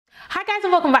guys,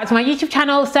 and welcome back to my YouTube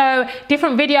channel. So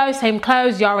different videos, same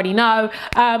clothes, you already know,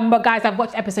 but guys, I've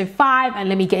watched episode 5 and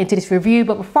let me get into this review.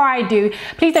 But before I do,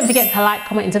 please don't forget to like,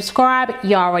 comment and subscribe.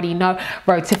 You already know,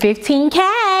 road to 15k.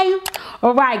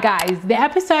 All right guys, the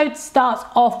episode starts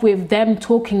off with them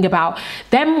talking about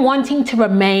them wanting to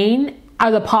remain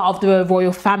as a part of the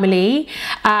royal family,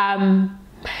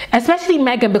 especially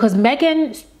Meghan, because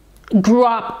Meghan grew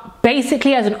up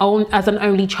basically as an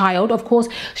only child. Of course,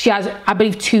 she has, I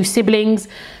believe, 2 siblings.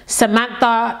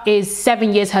 Samantha is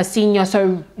 7 years her senior,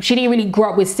 so she didn't really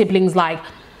grow up with siblings like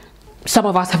some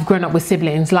of us have grown up with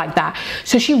siblings like that.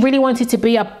 So she really wanted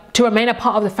to remain a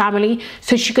part of the family,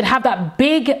 so she could have that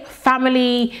big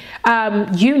family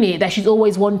unit that she's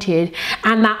always wanted,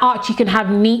 and that Archie can have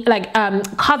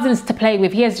cousins to play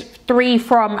with. He has 3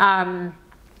 from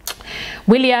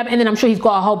William, and then I'm sure he's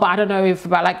got a whole, but I don't know if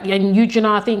about and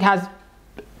Eugenia I think has,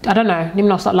 I don't know, let me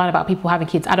not start lying about people having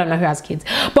kids. I don't know who has kids,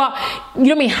 but you know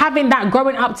what I mean, having that,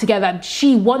 growing up together,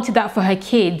 she wanted that for her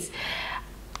kids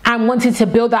and wanted to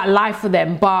build that life for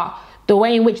them. But the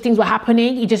way in which things were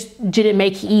happening, it just didn't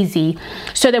make it easy.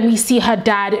 So then we see her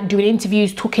dad doing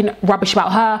interviews, talking rubbish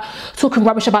about her, talking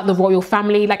rubbish about the royal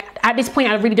family. Like at this point,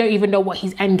 I really don't even know what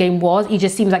his end game was. It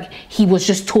just seems like he was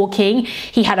just talking.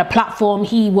 He had a platform.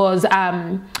 He was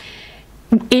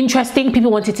interesting.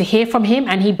 People wanted to hear from him,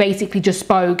 and he basically just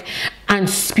spoke and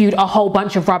spewed a whole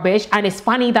bunch of rubbish. And it's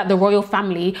funny that the royal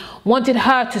family wanted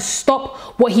her to stop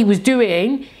what he was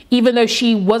doing, even though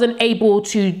she wasn't able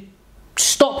to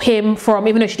stop him from,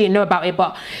 even though she didn't know about it,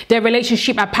 but their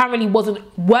relationship apparently wasn't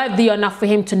worthy enough for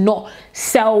him to not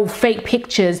sell fake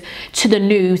pictures to the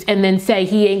news and then say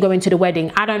he ain't going to the wedding.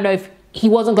 I don't know if he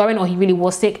wasn't going or he really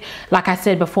was sick. Like I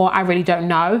said before, I really don't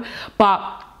know, but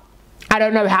I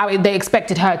don't know how they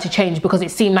expected her to change, because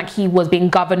it seemed like he was being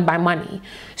governed by money.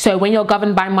 So when you're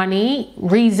governed by money,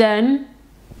 reason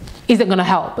isn't going to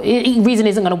help. Reason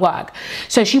isn't going to work.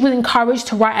 So she was encouraged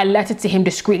to write a letter to him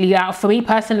discreetly. Now, for me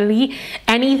personally,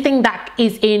 anything that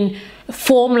is in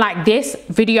form like this,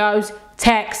 videos,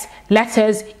 texts,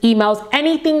 letters, emails,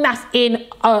 anything that's in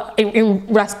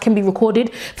can be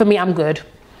recorded, for me, I'm good.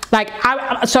 Like,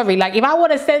 I'm sorry, like if I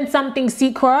want to send something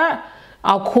secret,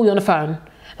 I'll call you on the phone.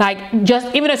 Like,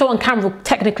 just even though someone can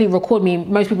technically record me,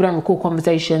 most people don't record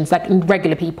conversations, like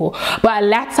regular people. But a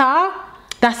letter,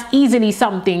 that's easily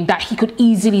something that he could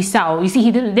easily sell. You see,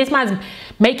 this man's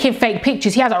making fake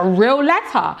pictures. He has a real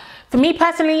letter. For me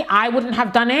personally, I wouldn't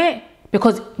have done it,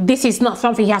 because this is not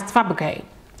something he has to fabricate.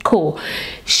 Cool.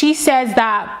 She says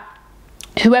that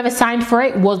whoever signed for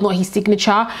it was not his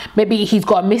signature. Maybe he's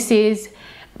got a missus.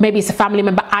 Maybe it's a family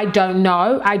member. I don't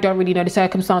know. I don't really know the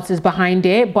circumstances behind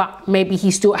it, but maybe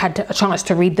he still had a chance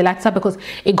to read the letter, because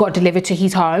it got delivered to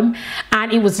his home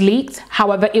and it was leaked.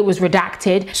 However, it was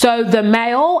redacted. So the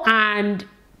mail and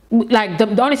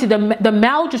honestly, the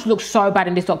mail just looks so bad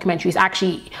in this documentary. It's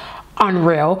actually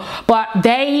unreal, but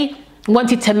they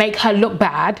wanted to make her look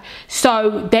bad.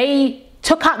 So they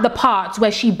took out the parts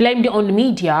where she blamed it on the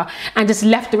media and just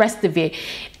left the rest of it.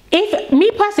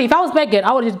 Me personally, if I was Meghan,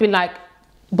 I would have just been like,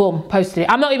 boom, posted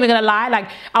it. I'm not even gonna lie, like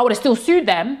I would have still sued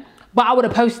them, but I would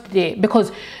have posted it,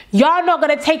 because y'all not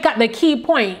gonna take out the key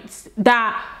points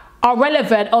that are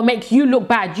relevant or make you look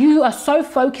bad. You are so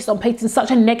focused on painting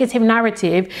such a negative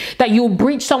narrative that you'll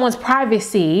breach someone's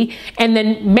privacy and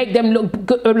then make them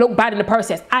look bad in the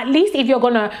process. At least if you're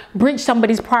gonna breach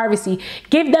somebody's privacy,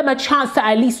 give them a chance to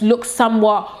at least look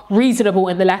somewhat reasonable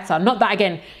in the letter. Not that,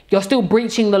 again, you're still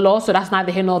breaching the law, so that's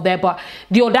neither here nor there, but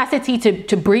the audacity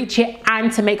to breach it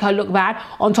and to make her look bad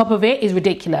on top of it is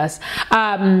ridiculous.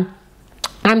 I'm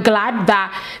glad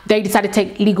that they decided to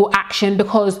take legal action,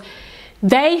 because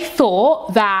they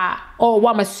thought that, or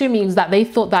what I'm assuming is that they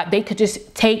thought that they could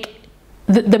just take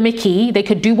the Mickey, they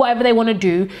could do whatever they want to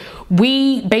do.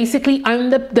 We basically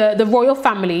own the royal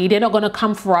family. They're not going to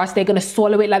come for us. They're going to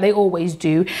swallow it like they always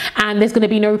do, and there's going to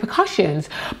be no repercussions.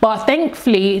 But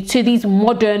thankfully, to these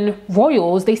modern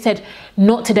royals, they said,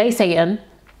 not today, Satan.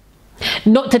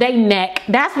 Not today, neck.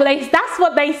 That's what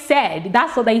they said.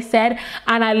 That's what they said.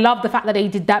 And I love the fact that they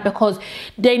did that, because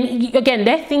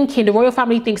they're thinking, the royal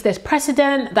family thinks there's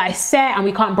precedent that is set and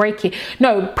we can't break it.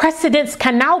 No, precedents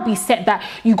can now be set that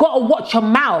you got to watch your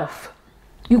mouth.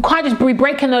 You can't just be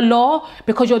breaking the law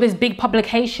because you're this big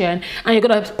publication and you're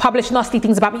going to publish nasty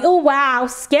things about me. Oh, wow,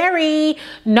 scary.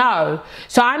 No.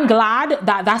 So I'm glad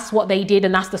that that's what they did,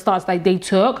 and that's the stance that they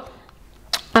took.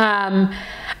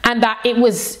 And that it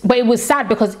was sad,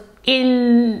 because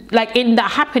in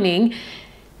that happening,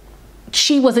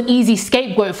 she was an easy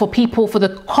scapegoat for people, for the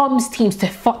comms teams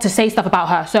to say stuff about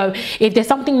her. So if there's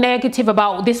something negative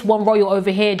about this one royal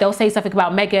over here, they'll say something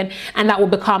about Meghan, and that will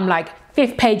become like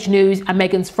fifth page news and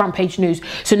Meghan's front page news,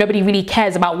 so nobody really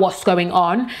cares about what's going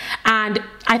on. And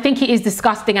I think it is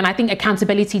disgusting, and I think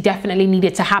accountability definitely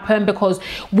needed to happen, because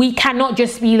we cannot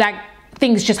just be like,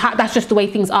 things just that's just the way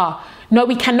things are. No,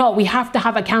 we cannot. We have to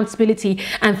have accountability,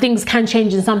 and things can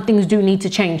change, and some things do need to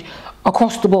change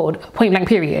across the board, point blank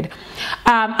period.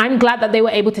 I'm glad that they were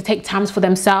able to take times for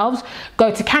themselves,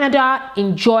 go to Canada,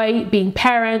 enjoy being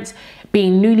parents,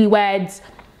 being newlyweds,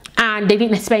 and they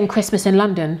didn't spend Christmas in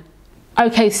London.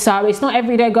 Okay, so it's not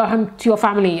every day go home to your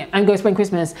family and go spend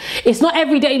Christmas. It's not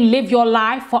every day live your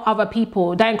life for other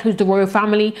people. That includes the royal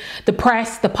family, the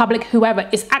press, the public, whoever.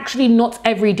 It's actually not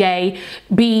every day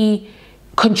be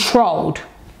controlled.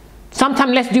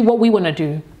 Sometimes let's do what we want to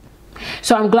do.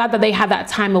 So I'm glad that they had that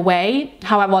time away.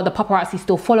 However, the paparazzi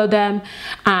still followed them,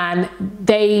 and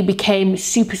they became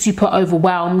super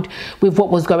overwhelmed with what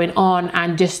was going on,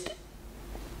 and just,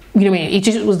 you know what I mean, it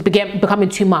just was becoming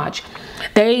too much.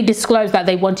 They disclosed that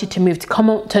they wanted to move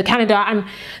to Canada, and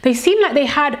they seemed like they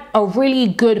had a really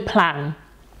good plan.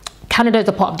 Canada is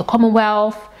a part of the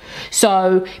Commonwealth,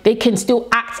 so they can still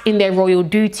act in their royal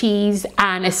duties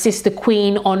and assist the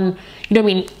Queen on, you know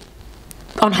what I mean,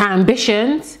 on her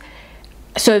ambitions.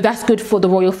 So that's good for the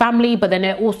royal family, but then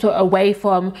they're also away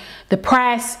from the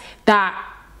press that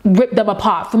ripped them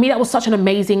apart. For me, that was such an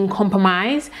amazing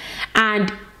compromise.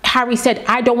 And Harry said,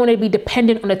 I don't want to be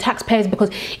dependent on the taxpayers, because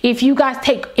if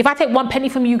I take one penny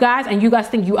from you guys and you guys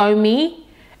think you owe me,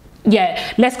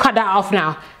 yeah, let's cut that off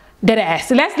now.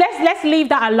 So let's leave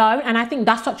that alone. And I think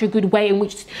that's such a good way in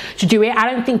which to do it. I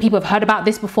don't think people have heard about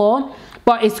this before,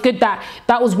 but it's good that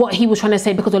that was what he was trying to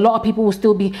say, because a lot of people will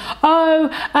still be, oh,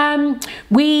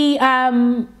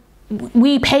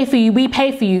 we pay for you, we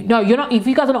pay for you. No, you're not. If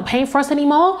you guys are not paying for us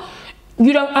anymore,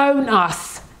 you don't own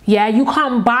us. Yeah, you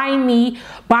can't buy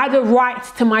the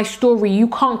rights to my story. You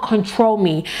can't control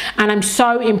me. And I'm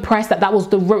so impressed that that was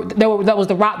the route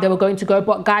they were going to go.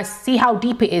 But guys, see how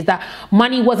deep it is, that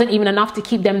money wasn't even enough to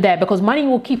keep them there, because money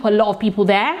will keep a lot of people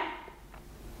there,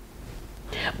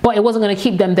 but it wasn't going to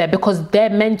keep them there, because their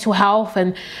mental health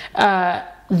and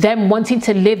them wanting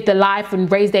to live the life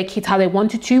and raise their kids how they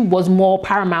wanted to was more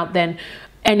paramount than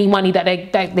any money that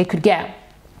they could get.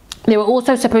 They were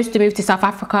also supposed to move to South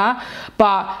Africa,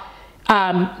 but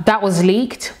that was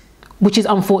leaked, which is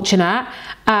unfortunate.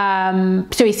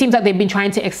 So it seems like they've been trying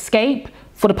to escape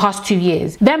for the past 2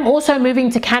 years. Them also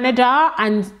moving to Canada,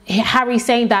 and Harry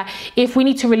saying that if we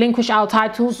need to relinquish our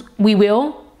titles, we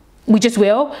will. We just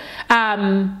will.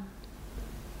 And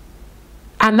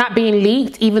that being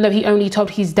leaked, even though he only told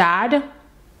his dad,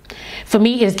 for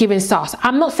me is giving sus.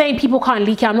 I'm not saying people can't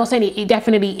leak it. I'm not saying it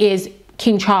definitely is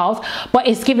King Charles, but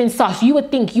it's giving sus. You would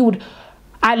think you would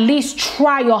at least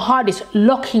try your hardest,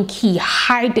 lock and key,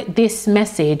 hide this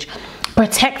message,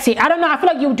 protect it. I don't know, I feel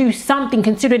like you'll do something,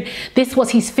 considering this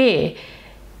was his fear,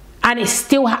 and it's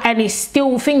still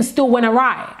things still went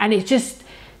awry. And it's just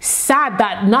sad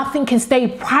that nothing can stay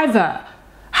private.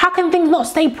 How can things not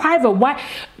stay private? Why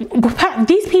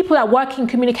these people that work in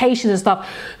communications and stuff,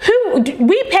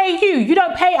 we pay you, you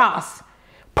don't pay us.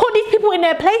 Put these people in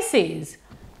their places.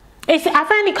 I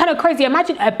find it kind of crazy.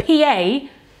 Imagine a PA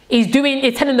is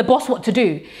telling the boss what to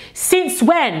do. Since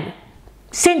when?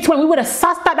 Since when? We would have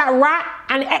sussed out that rat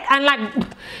and like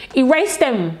erased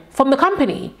them from the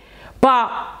company. But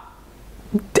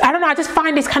I don't know, I just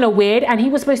find this kind of weird. And he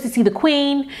was supposed to see the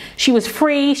Queen. She was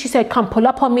free. She said, come pull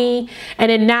up on me. And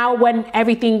then now when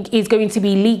everything is going to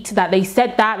be leaked, that they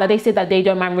said that they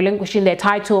don't mind relinquishing their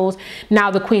titles,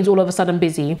 now the Queen's all of a sudden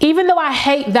busy. Even though I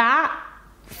hate that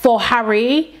for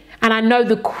Harry, and I know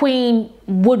the Queen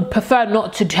would prefer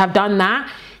not to have done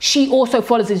that, she also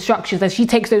follows instructions, and she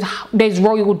takes those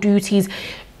royal duties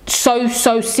so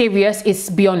serious,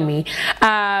 it's beyond me.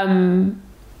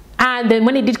 And then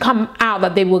when it did come out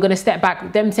that they were going to step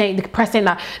back, the press saying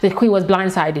that the Queen was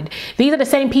blindsided. These are the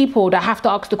same people that have to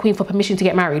ask the Queen for permission to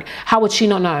get married. How would she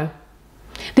not know?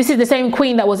 This is the same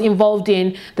Queen that was involved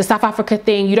in the South Africa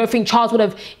thing. You don't think Charles would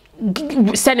have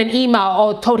sent an email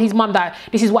or told his mum that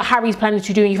this is what Harry's planning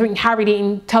to do, and you think Harry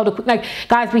didn't tell the, like,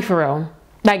 guys, be for real.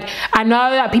 Like, I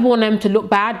know that people want them to look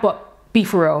bad, but be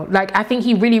for real. Like, I think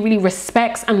he really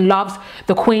respects and loves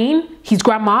the Queen, his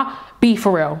grandma. Be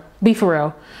for real. Be for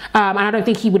real. And I don't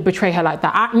think he would betray her like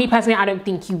that. Me personally, I don't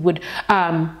think he would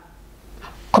come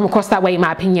across that way, in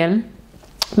my opinion.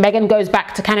 Meghan goes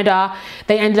back to Canada.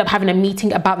 They ended up having a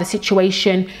meeting about the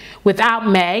situation without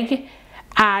Meg,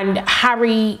 and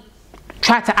Harry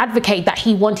tried to advocate that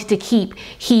he wanted to keep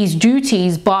his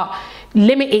duties, but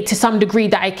limit it to some degree,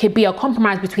 that it could be a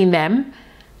compromise between them,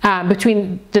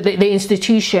 between the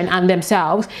institution and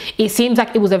themselves. It seems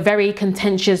like it was a very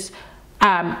contentious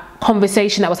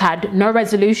conversation that was had, no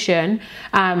resolution.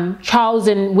 Charles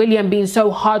and William being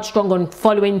so hard-strung on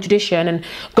following tradition and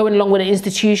going along with an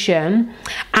institution,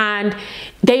 and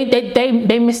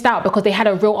they missed out because they had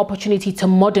a real opportunity to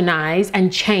modernize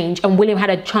and change, and William had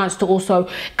a chance to also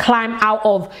climb out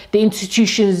of the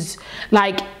institution's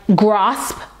like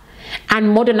grasp and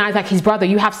modernize like his brother.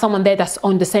 You have someone there that's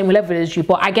on the same level as you.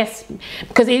 But I guess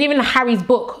because even Harry's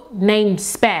book named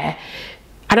Spare,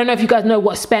 I don't know if you guys know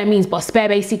what spare means, but spare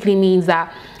basically means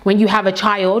that when you have a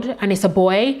child and it's a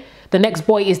boy, the next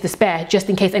boy is the spare, just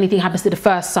in case anything happens to the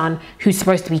first son who's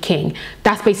supposed to be king.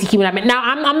 That's basically what I meant. Now,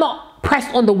 I'm not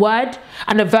pressed on the word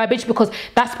and the verbiage because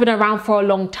that's been around for a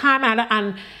long time,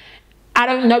 and I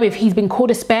don't know if he's been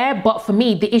called a spare, but for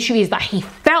me, the issue is that he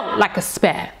felt like a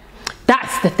spare.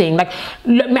 That's the thing. Like,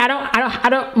 I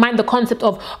don't mind the concept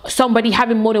of somebody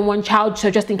having more than one child,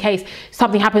 so just in case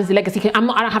something happens to legacy, I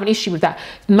don't have an issue with that.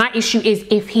 My issue is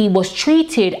if he was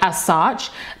treated as such,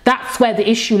 that's where the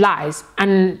issue lies.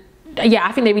 And yeah,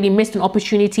 I think they really missed an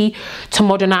opportunity to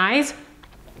modernize.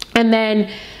 And then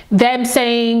them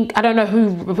saying, I don't know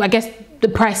who, I guess the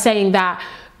press saying that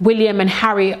William and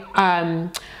Harry are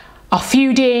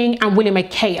feuding, and William and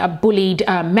Kate are bullied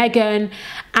Meghan.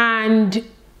 And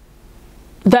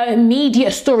the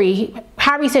immediate story,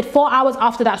 Harry said 4 hours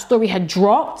after that story had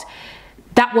dropped,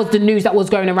 that was the news that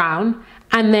was going around.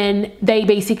 And then they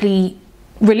basically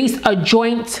released a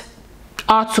joint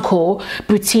article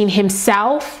between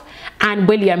himself and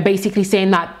William, basically saying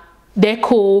that they're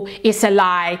cool, it's a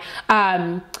lie,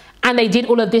 and they did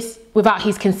all of this without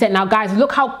his consent. Now guys,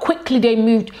 look how quickly they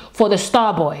moved for the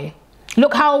star boy.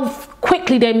 Look how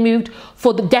quickly they moved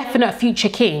for the definite future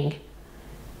king.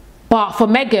 But for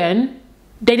Meghan,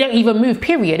 they don't even move,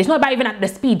 period. It's not about even at the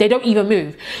speed, they don't even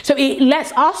move. So it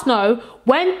lets us know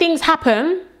when things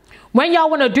happen, when y'all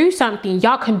want to do something,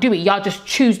 y'all can do it. Y'all just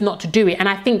choose not to do it. And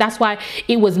I think that's why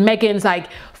it was Meghan's like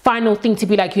final thing to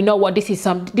be like, you know what, that's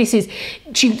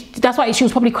why she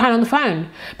was probably crying on the phone.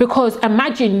 Because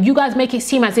imagine you guys make it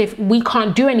seem as if we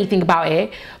can't do anything about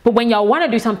it, but when y'all want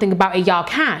to do something about it, y'all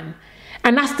can.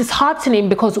 And that's disheartening,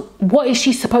 because what is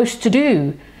she supposed to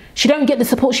do? She don't get the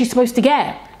support she's supposed to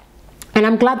get. And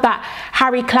I'm glad that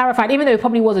Harry clarified, even though it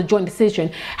probably was a joint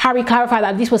decision, Harry clarified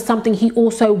that this was something he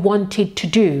also wanted to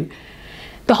do.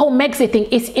 The whole Megxit thing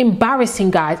is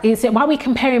embarrassing, guys. Why are we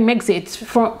comparing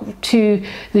Megxit to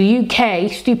the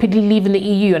UK stupidly leaving the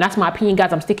EU? And that's my opinion,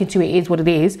 guys. I'm sticking to it. It is what it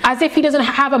is. As if he doesn't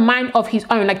have a mind of his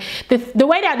own. Like the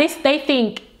way that they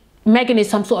think Meghan is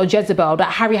some sort of Jezebel,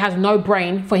 that Harry has no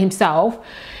brain for himself,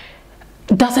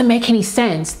 doesn't make any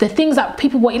sense. The things that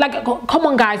people were like, come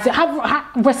on guys,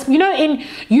 you know, in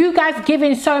you guys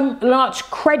giving so much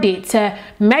credit to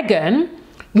Meghan,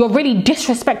 you're really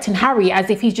disrespecting Harry as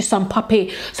if he's just some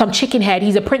puppet, some chicken head.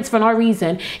 He's a prince for no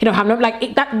reason. You know, have no,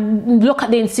 like that. Look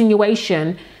at the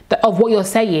insinuation of what you're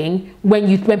saying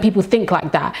when people think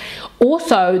like that.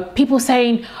 Also, people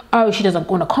saying, oh, she doesn't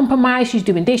want to compromise, she's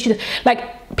doing this,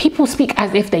 like, people speak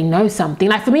as if they know something.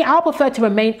 Like, for me, I'll prefer to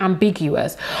remain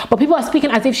ambiguous, but people are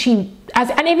speaking as if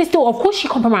and even still, of course she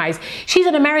compromised. She's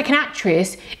an American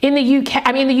actress in the UK,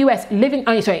 I mean in the US,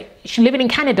 she's living in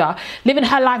Canada, living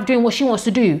her life, doing what she wants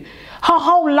to do. Her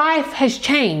whole life has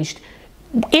changed.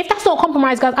 If that's not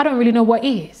compromise, guys, I don't really know what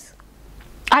is.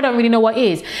 I don't really know what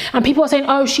is. And people are saying,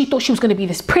 oh, she thought she was going to be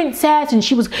this princess and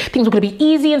things were going to be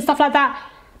easy and stuff like that.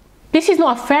 This is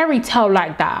not a fairy tale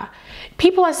like that.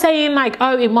 People are saying like,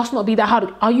 oh, it must not be that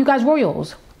hard. Are you guys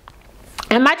royals?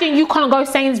 Imagine you can't go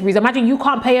Sainsbury's. Imagine you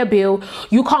can't pay a bill.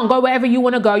 You can't go wherever you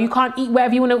want to go. You can't eat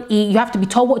wherever you want to eat. You have to be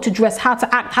told what to dress, how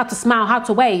to act, how to smile, how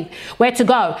to wave, where to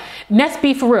go. Let's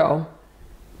be for real.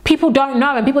 People don't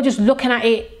know, and people are just looking at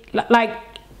it like,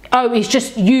 oh, it's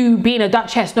just you being a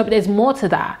duchess. No, but there's more to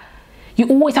that. You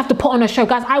always have to put on a show.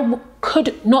 Guys, I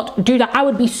could not do that. I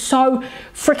would be so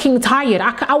freaking tired.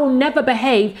 I will never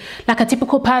behave like a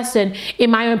typical person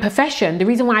in my own profession. The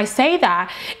reason why I say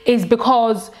that is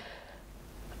because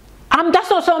that's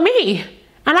not me.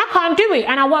 And I can't do it,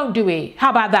 and I won't do it.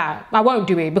 How about that? I won't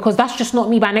do it, because that's just not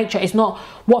me by nature. It's not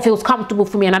what feels comfortable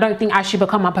for me, and I don't think I should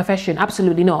become my profession.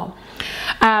 Absolutely not.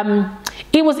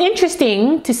 It was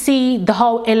interesting to see the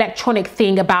whole electronic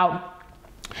thing about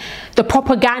the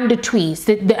propaganda tweets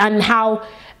and how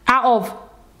out of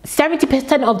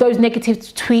 70% of those negative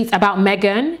tweets about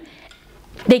Meghan,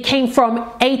 they came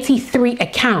from 83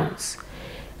 accounts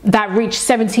that reached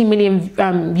 17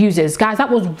 million users. Guys, that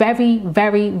was very,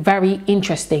 very, very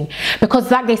interesting, because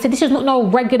like they said, this is not no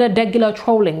regular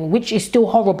trolling, which is still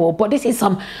horrible, but this is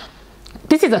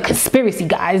a conspiracy,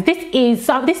 guys. This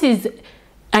is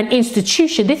an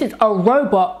institution. This is a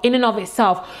robot in and of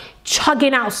itself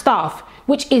chugging out stuff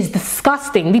which is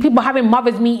disgusting. These people are having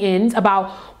mothers' meetings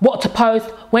about what to post,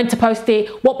 when to post it,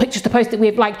 what pictures to post it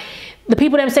with. Like, the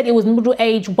people them said it was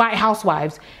middle-aged white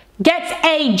housewives. Get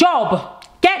a job.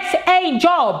 Get a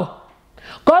job.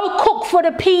 Go cook for the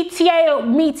PTA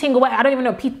meeting or what? I don't even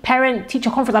know, parent-teacher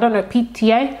conference. I don't know,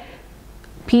 PTA?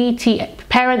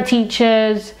 Parent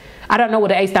teachers. I don't know what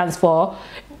the A stands for.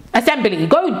 Assembly.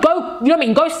 Go, you know what I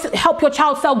mean? Go help your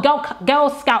child sell Girl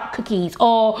Scout cookies,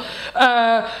 or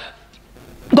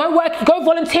go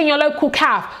volunteer in your local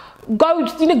CAF. Go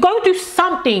do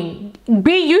something.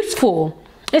 Be useful.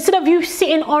 Instead of you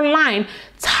sitting online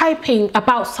typing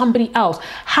about somebody else,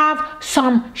 have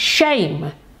some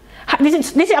shame. This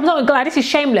is, I'm not gonna lie, this is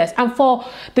shameless. And for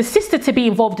the sister to be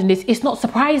involved in this, it's not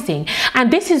surprising. And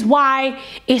this is why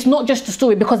it's not just a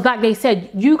story, because like they said,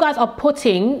 you guys are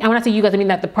putting, and when I say you guys, I mean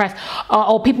like the press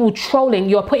or people trolling,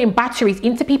 you're putting batteries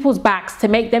into people's backs to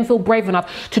make them feel brave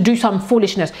enough to do some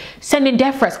foolishness. Sending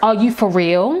death threats. Are you for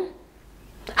real?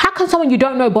 How can someone you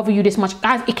don't know bother you this much?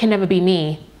 Guys, it can never be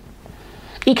me.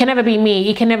 It can never be me.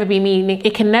 It can never be me.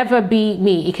 It can never be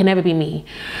me. It can never be me.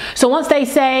 So once they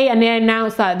say and they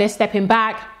announce that they're stepping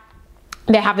back,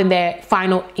 they're having their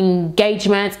final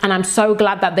engagements, and I'm so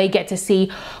glad that they get to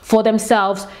see for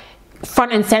themselves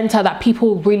front and center that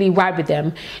people really ride with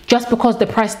them. Just because the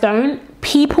press don't,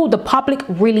 people, the public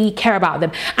really care about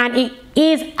them. And it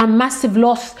is a massive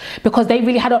loss, because they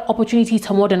really had an opportunity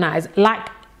to modernize. Like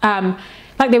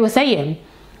they were saying,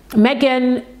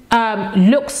 Meghan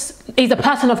is a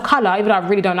person of color, even though I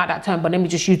really don't like that term, but let me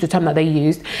just use the term that they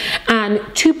used. And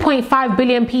 2.5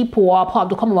 billion people are part of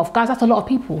the Commonwealth. Guys, that's a lot of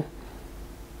people.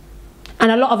 And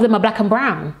a lot of them are black and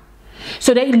brown.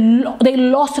 So they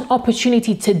lost an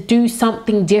opportunity to do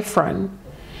something different.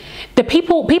 The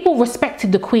people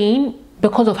respected the Queen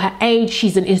because of her age.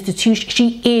 She's an institution.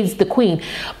 She is the Queen.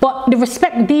 But the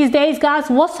respect these days, guys,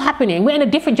 what's happening? We're in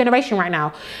a different generation right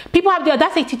now. People have the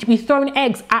audacity to be throwing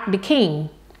eggs at the King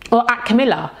or at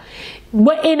Camilla.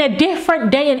 We're in a different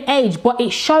day and age, but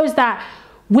it shows that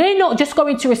we're not just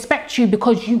going to respect you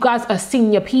because you guys are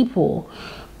senior people.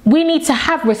 We need to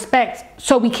have respect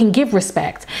so we can give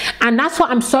respect. And that's why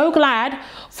I'm so glad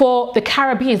for the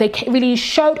Caribbeans. They really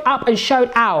showed up and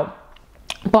showed out.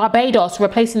 Barbados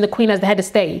replacing the Queen as the head of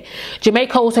state.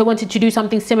 Jamaica also wanted to do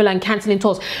something similar and cancelling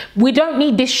tours. We don't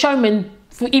need this showman.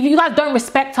 If you guys don't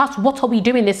respect us, what are we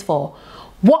doing this for?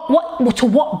 To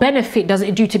what benefit does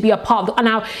it do to be a part of the,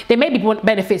 now there may be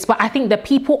benefits, but I think the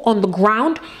people on the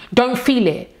ground don't feel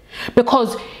it,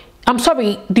 because I'm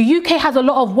sorry, the UK has a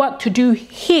lot of work to do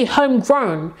here,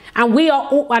 homegrown, and we are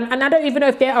all, and I don't even know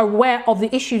if they're aware of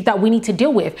the issues that we need to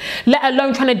deal with, let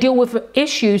alone trying to deal with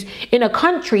issues in a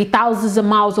country thousands of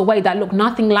miles away that look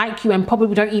nothing like you and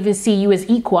probably don't even see you as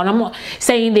equal. And I'm not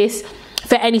saying this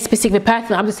for any specific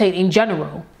person, I'm just saying in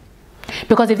general.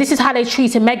 Because if this is how they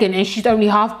treated Meghan and she's only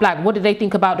half black, what do they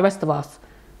think about the rest of us?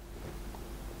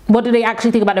 What do they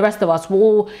actually think about the rest of us? We're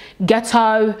all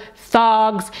ghetto,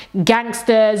 thugs,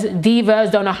 gangsters,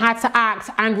 divas, don't know how to act,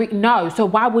 angry. No. So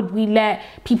why would we let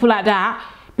people like that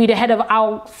be the head of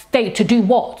our state to do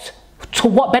what? To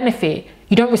what benefit?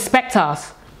 You don't respect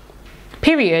us.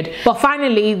 Period. But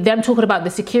finally, them talking about the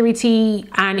security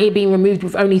and it being removed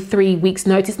with only 3 weeks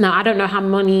notice. Now, I don't know how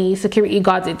many security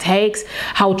guards it takes,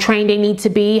 how trained they need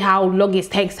to be, how long it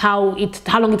takes, how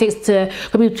long it takes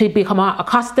for people to become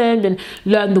accustomed and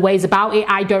learn the ways about it.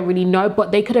 I don't really know,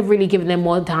 but they could have really given them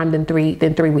more time than three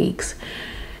weeks.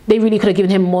 They really could have given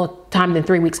him more time than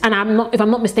 3 weeks. And if I'm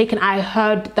not mistaken, I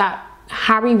heard that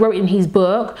Harry wrote in his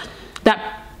book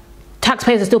that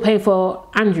taxpayers are still paying for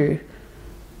Andrew.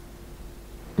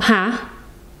 Huh?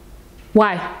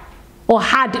 Why? Or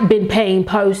had been paying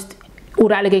post all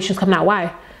the allegations coming out.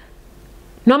 Why?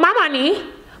 Not my money.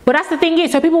 But that's the thing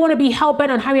is, so people want to be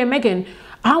hell-bent on Harry and Meghan.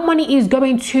 Our money is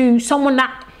going to someone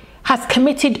that has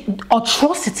committed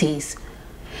atrocities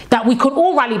that we could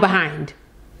all rally behind.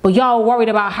 But y'all worried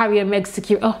about Harry and Meg's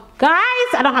security. Oh, guys,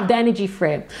 I don't have the energy for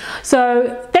it.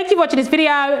 So thank you for watching this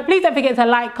video. Please don't forget to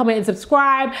like, comment, and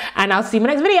subscribe. And I'll see you in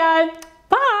my next video.